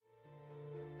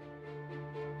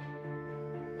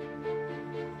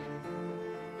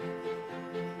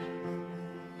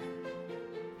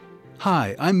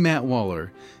Hi, I'm Matt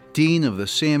Waller, Dean of the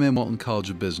Sam M. Walton College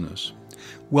of Business.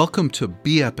 Welcome to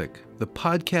Be Epic, the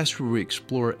podcast where we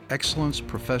explore excellence,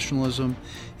 professionalism,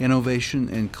 innovation,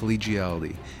 and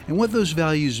collegiality, and what those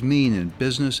values mean in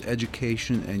business,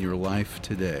 education, and your life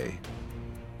today.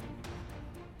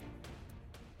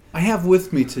 I have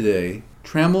with me today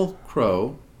Trammell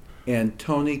Crow and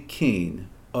Tony Keene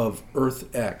of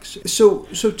EarthX.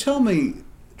 So tell me,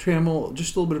 Trammell,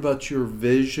 just a little bit about your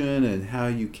vision and how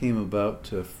you came about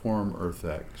to form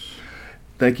EarthX.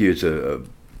 Thank you. It's a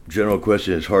general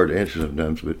question. It's hard to answer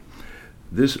sometimes, but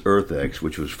this EarthX,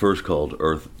 which was first called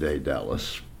Earth Day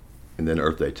Dallas and then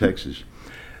Earth Day Texas,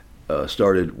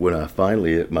 started when I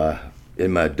finally,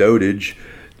 in my dotage,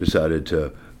 decided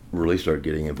to really start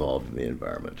getting involved in the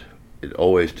environment. It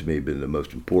always, to me, been the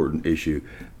most important issue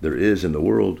there is in the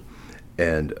world,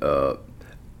 and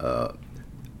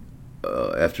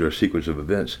after a sequence of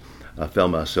events, I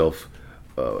found myself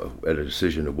at a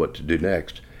decision of what to do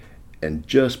next. And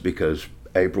just because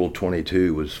April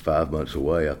 22 was 5 months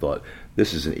away, I thought,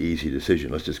 this is an easy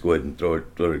decision. Let's just go ahead and throw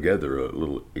together a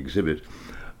little exhibit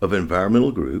of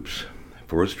environmental groups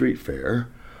for a street fair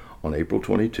on April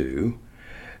 22,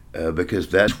 because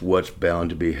that's what's bound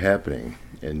to be happening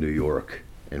in New York,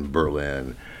 in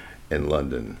Berlin, in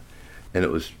London. And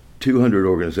it was 200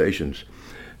 organizations.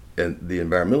 And the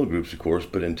environmental groups, of course,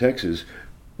 but in Texas,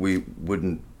 we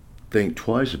wouldn't think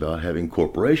twice about having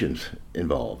corporations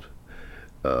involved.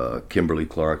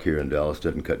 Kimberly-Clark here in Dallas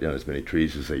doesn't cut down as many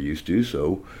trees as they used to,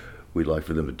 so we'd like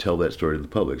for them to tell that story to the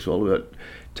public. So all about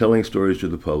telling stories to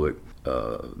the public.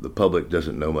 The public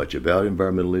doesn't know much about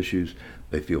environmental issues.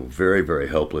 They feel very, very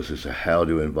helpless as to how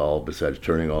to involve besides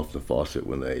turning off the faucet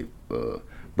when they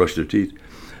brush their teeth.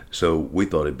 So we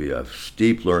thought it'd be a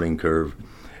steep learning curve.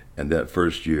 And that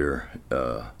first year,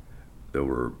 there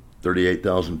were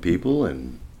 38,000 people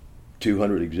and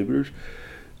 200 exhibitors,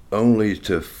 only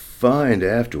to find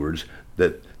afterwards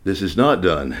that this is not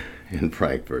done in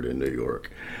Frankfurt in New York.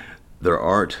 There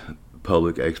aren't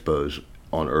public expos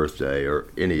on Earth Day or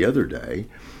any other day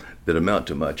that amount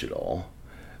to much at all.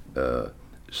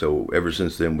 So ever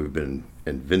since then, we've been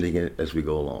inventing it as we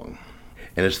go along.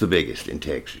 And it's the biggest in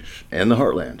Texas and the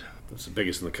Heartland. It's the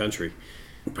biggest in the country.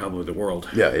 Probably the world.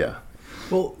 Yeah.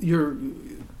 Well,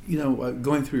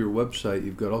 going through your website,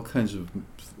 you've got all kinds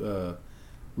of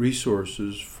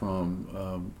resources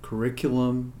from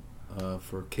curriculum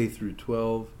for K through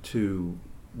 12 to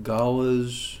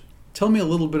galas. Tell me a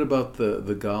little bit about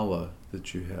the gala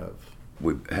that you have.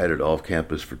 We've had it off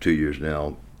campus for 2 years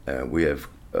now. We have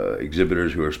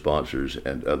exhibitors who are sponsors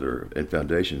and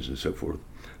foundations and so forth.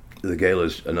 The gala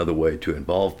is another way to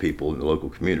involve people in the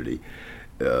local community.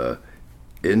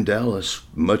 In Dallas,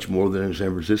 much more than in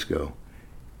San Francisco,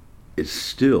 it's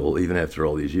still, even after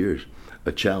all these years,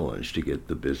 a challenge to get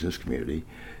the business community,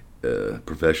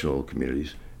 professional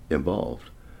communities involved.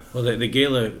 Well, the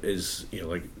gala is,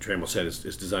 like Trammell said,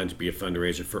 is designed to be a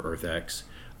fundraiser for EarthX.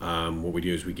 What we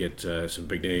do is we get some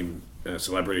big name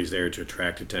celebrities there to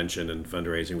attract attention and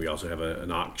fundraising. We also have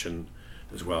an auction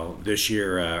as well. This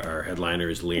year, our headliner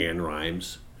is Leanne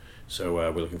Rimes, so we're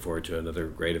looking forward to another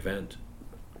great event.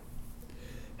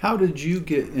 How did you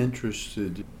get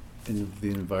interested in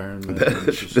the environment?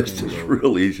 That's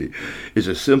real easy. It's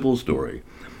a simple story.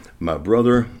 My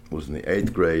brother was in the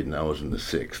 8th grade and I was in the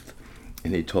 6th,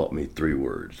 and he taught me 3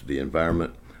 words: the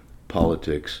environment,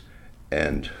 politics,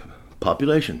 and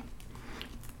population.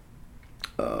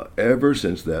 Ever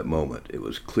since that moment, it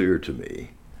was clear to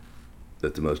me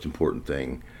that the most important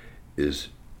thing is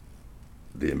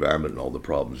the environment and all the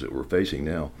problems that we're facing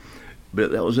now.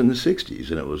 But that was in the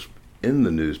 60s, and it was in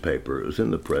the newspaper, it was in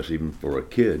the press, even for a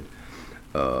kid.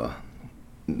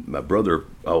 My brother,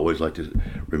 I always like to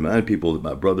remind people that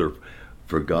my brother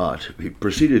he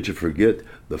proceeded to forget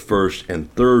the first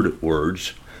and third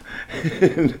words,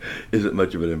 and isn't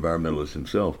much of an environmentalist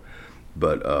himself.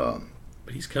 But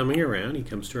he's coming around, he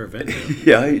comes to our event now.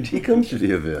 Yeah, he comes to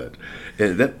the event.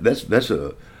 And that's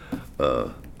a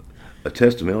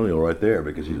testimonial right there,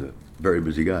 because he's a very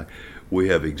busy guy. We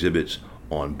have exhibits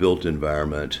on built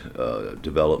environment,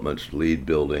 developments, LEED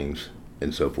buildings,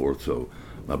 and so forth. So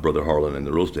my brother Harlan in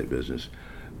the real estate business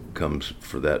comes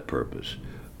for that purpose.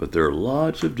 But there are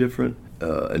lots of different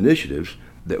initiatives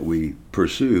that we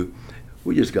pursue.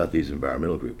 We just got these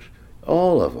environmental groups,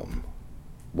 all of them.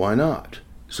 Why not?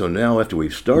 So now, after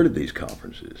we've started these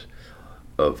conferences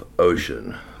of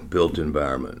ocean, built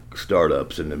environment,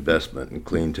 startups and investment and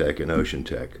clean tech and ocean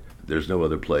tech, there's no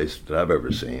other place that I've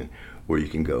ever seen where you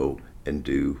can go and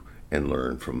do and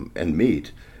learn from and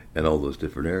meet in all those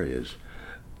different areas.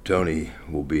 Tony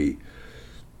will be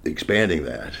expanding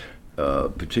that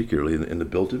particularly in the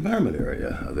built environment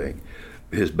area, I think.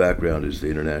 His background is the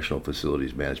International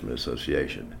Facilities Management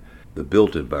Association. The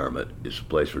built environment is a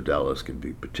place where Dallas can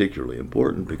be particularly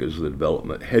important because of the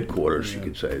development headquarters, you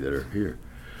could say, that are here.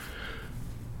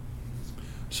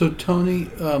 So, Tony,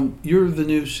 you're the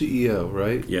new CEO,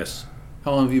 right? Yes.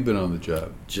 How long have you been on the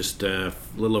job? Just a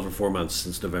little over 4 months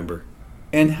since November.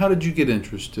 And how did you get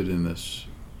interested in this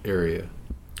area?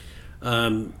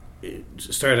 It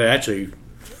started actually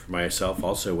for myself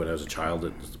also when I was a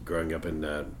child, growing up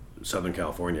in Southern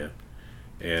California,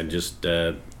 and just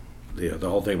the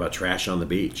whole thing about trash on the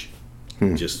beach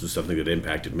just was something that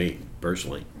impacted me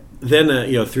personally.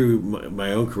 Then through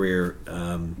my own career,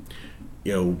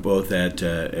 both at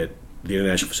the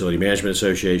International Facility Management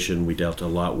Association, we dealt a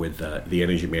lot with the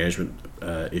energy management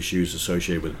issues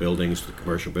associated with buildings, the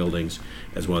commercial buildings,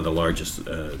 as one of the largest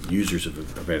users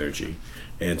of energy.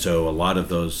 And so a lot of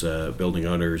those building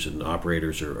owners and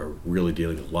operators are really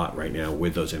dealing a lot right now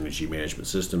with those energy management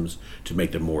systems to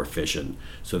make them more efficient.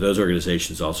 So those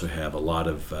organizations also have a lot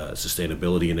of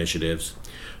sustainability initiatives.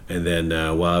 And then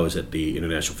while I was at the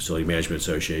International Facility Management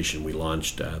Association, we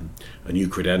launched a new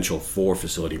credential for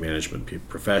facility management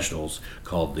professionals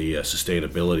called the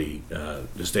Sustainability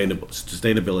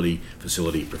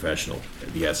Facility Professional,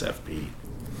 the SFP.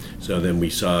 So then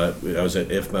I was at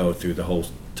IFMO through the whole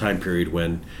time period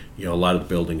when a lot of the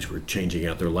buildings were changing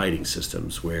out their lighting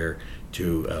systems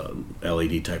to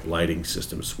LED type lighting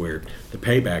systems, where the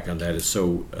payback on that is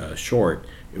so short.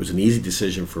 It was an easy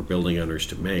decision for building owners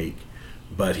to make.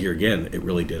 But here again, it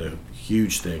really did a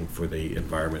huge thing for the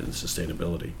environment and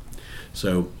sustainability.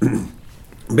 So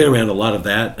I've been around a lot of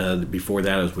that. Before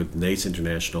that, I was with NACE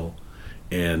International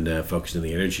and focused in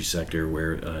the energy sector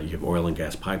where you have oil and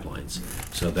gas pipelines.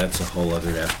 So that's a whole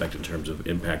other aspect in terms of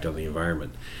impact on the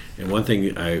environment. And one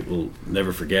thing I will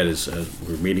never forget is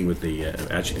we're meeting with the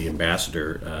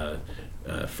ambassador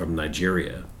from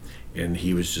Nigeria. And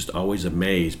he was just always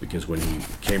amazed because when he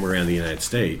came around the United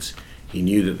States, he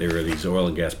knew that there were these oil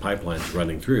and gas pipelines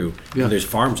running through, and there's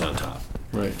farms on top.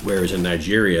 Right. Whereas in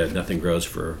Nigeria, nothing grows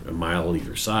for a mile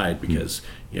either side because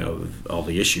all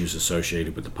the issues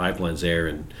associated with the pipelines there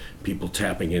and people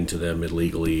tapping into them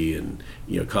illegally and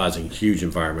causing huge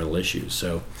environmental issues.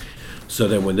 So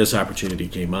then when this opportunity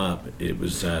came up, it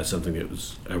was something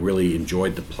that I really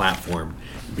enjoyed the platform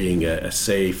being a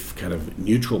safe kind of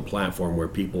neutral platform where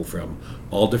people from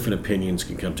all different opinions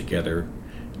can come together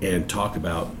and talk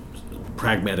about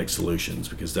pragmatic solutions,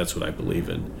 because that's what I believe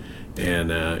in.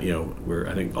 And I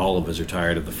think all of us are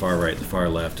tired of the far right, the far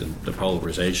left, and the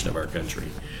polarization of our country,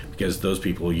 because those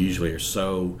people usually are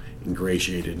so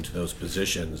ingratiated into those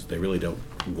positions they really don't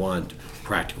want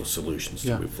practical solutions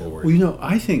to move forward. Well,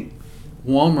 I think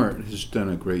Walmart has done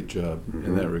a great job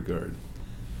in that regard.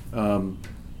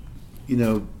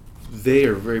 They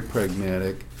are very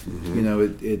pragmatic.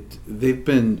 They've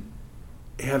been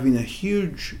having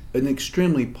an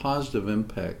extremely positive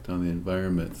impact on the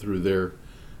environment through their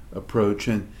approach.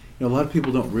 And a lot of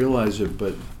people don't realize it,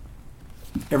 but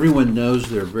everyone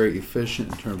knows they're very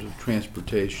efficient in terms of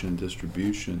transportation and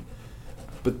distribution.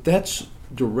 But that's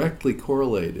directly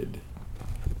correlated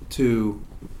to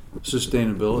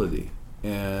sustainability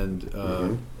and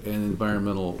an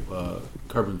environmental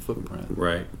carbon footprint.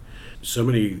 Right. So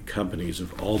many companies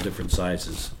of all different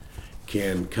sizes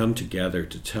can come together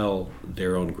to tell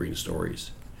their own green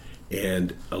stories.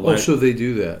 And so they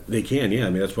do that. They can, yeah. I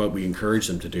mean, that's what we encourage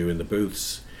them to do in the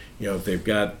booths. If they've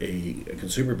got a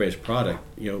consumer-based product,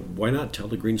 why not tell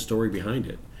the green story behind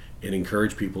it and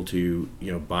encourage people to,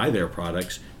 buy their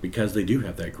products because they do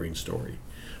have that green story.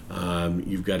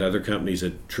 You've got other companies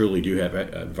that truly do have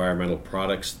environmental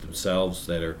products themselves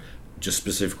that are just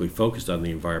specifically focused on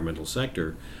the environmental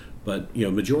sector. But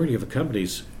majority of the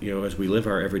companies, as we live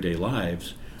our everyday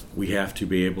lives, we have to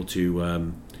be able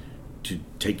to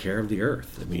take care of the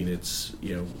earth. I mean, it's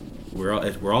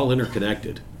we're all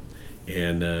interconnected,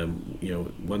 and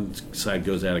one side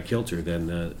goes out of kilter,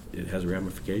 then it has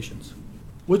ramifications.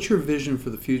 What's your vision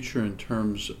for the future in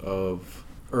terms of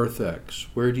EarthX?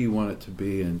 Where do you want it to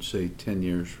be in, say, 10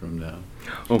 years from now?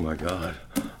 Oh my God!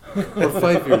 Or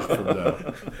 5 years from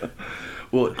now?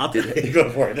 Well, I'll go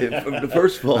for it.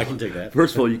 First of all, I can take that.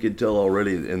 First of all, you can tell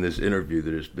already in this interview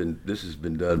that this has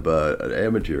been done by an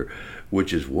amateur,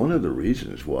 which is one of the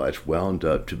reasons why it's wound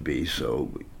up to be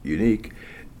so unique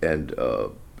and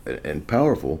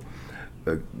powerful,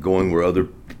 going where other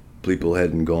people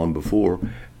hadn't gone before,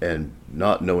 and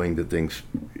not knowing that things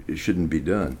shouldn't be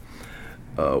done.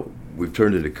 We've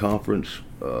turned it a conference.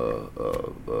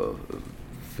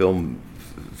 Film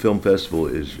festival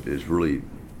is really,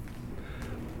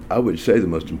 I would say, the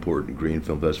most important green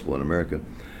film festival in America.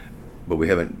 but we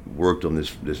haven't worked on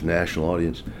this national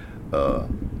audience,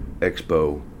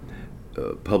 expo,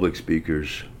 public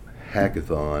speakers,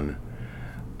 hackathon,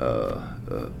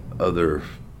 other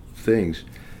things.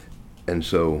 And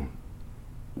so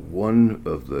one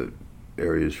of the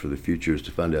areas for the future is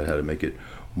to find out how to make it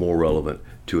more relevant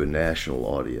to a national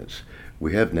audience.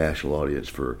 We have national audience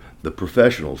for the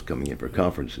professionals coming in for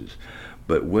conferences,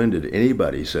 but when did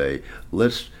anybody say,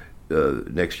 let's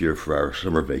next year for our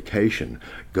summer vacation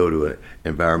go to an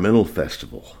environmental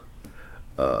festival,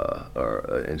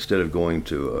 or instead of going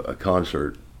to a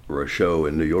concert or a show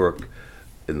in New York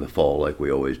in the fall like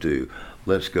we always do,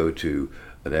 let's go to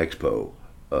an expo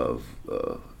of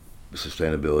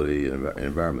sustainability and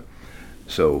environment.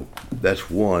 So that's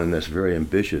one, that's very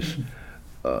ambitious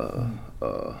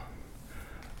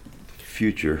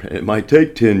future, and it might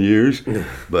take 10 years,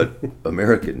 but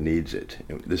America needs it.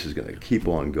 And this is going to keep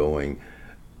on going.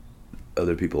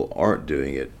 Other people aren't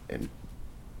doing it, and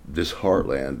this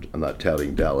heartland, I'm not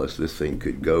touting Dallas, this thing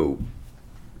could go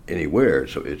anywhere,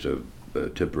 so it's a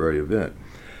temporary event,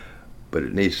 but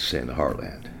it needs to stay in the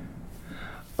heartland.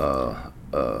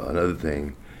 Another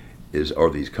thing are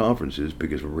these conferences,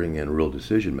 because we're bringing in real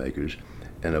decision makers,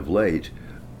 and of late,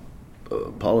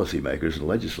 policy makers and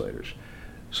legislators.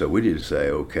 So we need to say,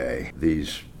 okay,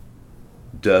 these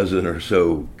dozen or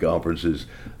so conferences,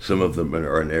 some of them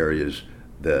are in areas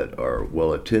that are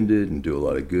well attended and do a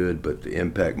lot of good, but the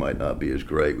impact might not be as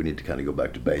great. We need to kind of go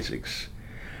back to basics.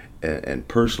 And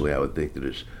personally, I would think that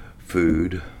it's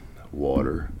food,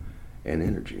 water, and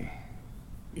energy.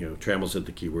 Trammell said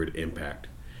the keyword impact.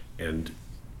 And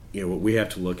what we have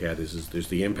to look at is there's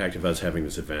the impact of us having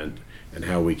this event and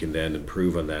how we can then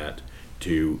improve on that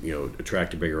to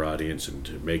attract a bigger audience and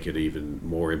to make it even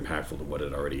more impactful than what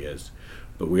it already is.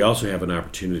 But we also have an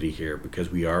opportunity here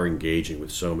because we are engaging with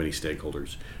so many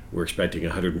stakeholders. We're expecting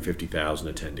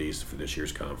 150,000 attendees for this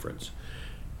year's conference.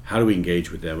 How do we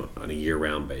engage with them on a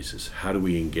year-round basis? How do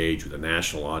we engage with a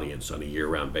national audience on a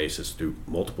year-round basis through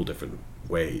multiple different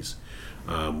ways?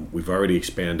 We've already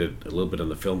expanded a little bit on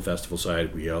the film festival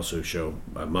side. We also show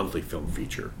a monthly film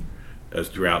feature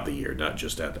throughout the year, not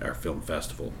just at our film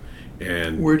festival.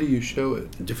 And where do you show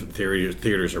it? Different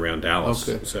theaters around Dallas.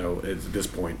 Okay. So at this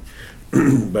point,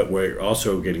 but we're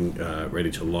also getting ready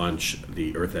to launch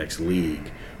the EarthX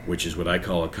League, which is what I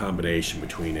call a combination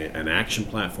between an action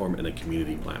platform and a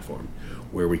community platform,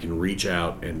 where we can reach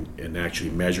out and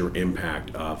actually measure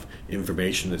impact of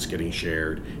information that's getting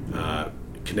shared,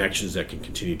 connections that can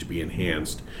continue to be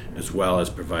enhanced, as well as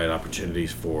provide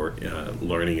opportunities for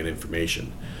learning and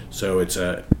information. So it's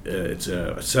a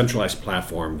centralized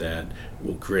platform that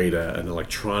will create an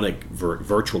electronic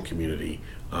virtual community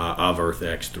of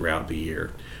EarthX throughout the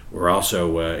year. We're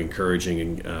also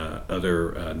encouraging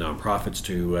other nonprofits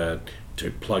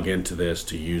to plug into this,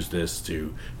 to use this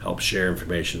to help share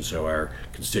information, so our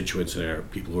constituents and our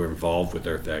people who are involved with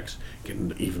EarthX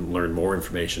can even learn more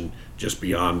information just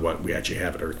beyond what we actually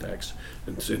have at EarthX.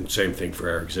 And same thing for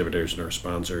our exhibitors and our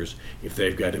sponsors. If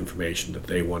they've got information that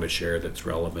they want to share that's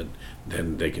relevant,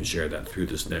 then they can share that through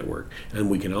this network. And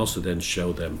we can also then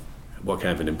show them what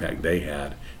kind of an impact they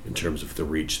had in terms of the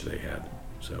reach they had.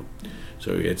 So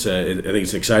it's I think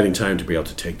it's an exciting time to be able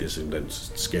to take this and then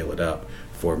scale it up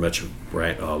for a much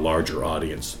larger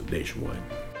audience nationwide.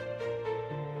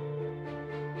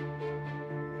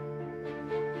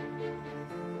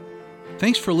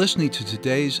 Thanks for listening to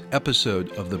today's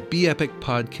episode of the Be Epic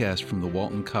podcast from the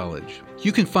Walton College.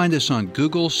 You can find us on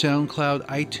Google, SoundCloud,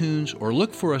 iTunes, or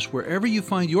look for us wherever you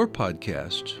find your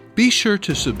podcasts. Be sure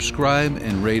to subscribe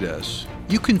and rate us.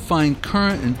 You can find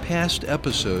current and past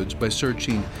episodes by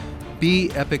searching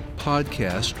Be Epic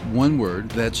Podcast, one word,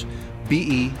 that's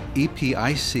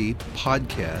BEEPIC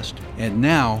podcast, and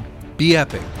now Be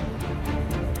Epic.